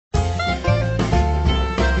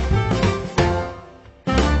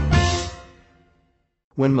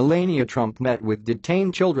When Melania Trump met with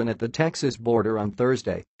detained children at the Texas border on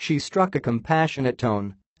Thursday, she struck a compassionate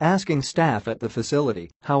tone, asking staff at the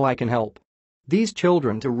facility how I can help these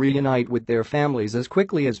children to reunite with their families as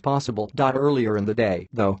quickly as possible. Earlier in the day,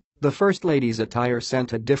 though, the First Lady's attire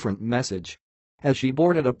sent a different message. As she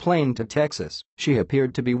boarded a plane to Texas, she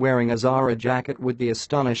appeared to be wearing a Zara jacket with the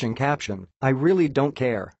astonishing caption, "I really don't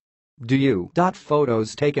care. Do you?"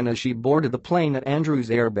 Photos taken as she boarded the plane at Andrews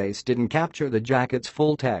Air Base didn't capture the jacket's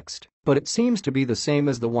full text, but it seems to be the same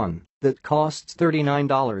as the one that costs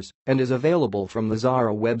 $39 and is available from the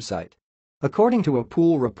Zara website. According to a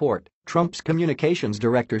Pool report, Trump's communications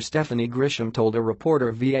director Stephanie Grisham told a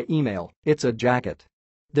reporter via email, "It's a jacket.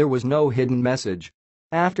 There was no hidden message.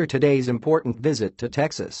 After today's important visit to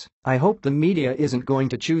Texas, I hope the media isn't going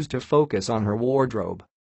to choose to focus on her wardrobe."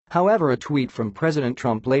 However, a tweet from President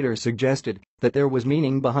Trump later suggested that there was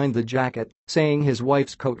meaning behind the jacket, saying his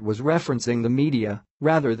wife's coat was referencing the media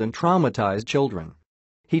rather than traumatized children.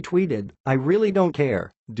 He tweeted, "I really don't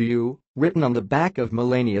care, do you?" Written on the back of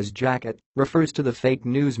Melania's jacket refers to the fake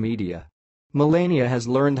news media. Melania has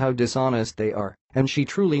learned how dishonest they are, and she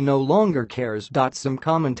truly no longer cares. Some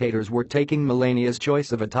commentators were taking Melania's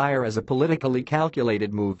choice of attire as a politically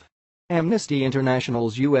calculated move. Amnesty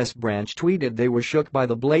International's U.S. branch tweeted they were shook by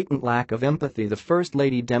the blatant lack of empathy the First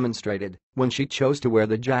Lady demonstrated when she chose to wear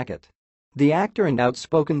the jacket. The actor and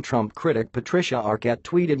outspoken Trump critic Patricia Arquette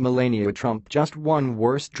tweeted, "Melania Trump just won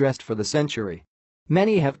worst dressed for the century."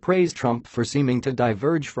 Many have praised Trump for seeming to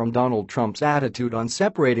diverge from Donald Trump's attitude on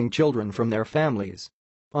separating children from their families.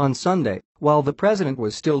 On Sunday, while the president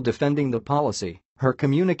was still defending the policy, her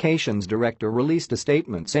communications director released a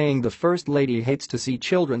statement saying the First Lady hates to see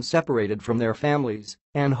children separated from their families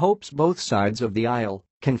and hopes both sides of the aisle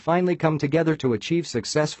can finally come together to achieve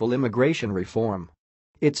successful immigration reform.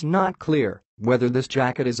 It's not clear whether this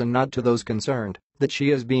jacket is a nod to those concerned that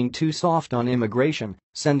she is being too soft on immigration,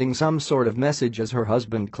 sending some sort of message as her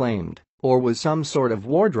husband claimed, or was some sort of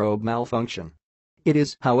wardrobe malfunction. It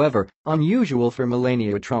is, however, unusual for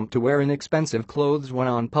Melania Trump to wear inexpensive clothes when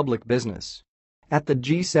on public business. At the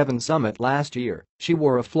G7 summit last year, she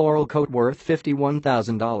wore a floral coat worth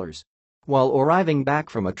 $51,000. While arriving back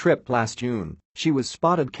from a trip last June, she was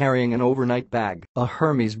spotted carrying an overnight bag, a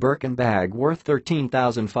Hermes Birkin bag worth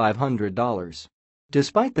 $13,500.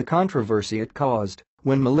 Despite the controversy it caused,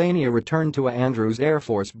 when Melania returned to Andrews Air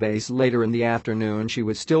Force Base later in the afternoon, she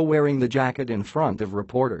was still wearing the jacket in front of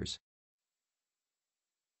reporters.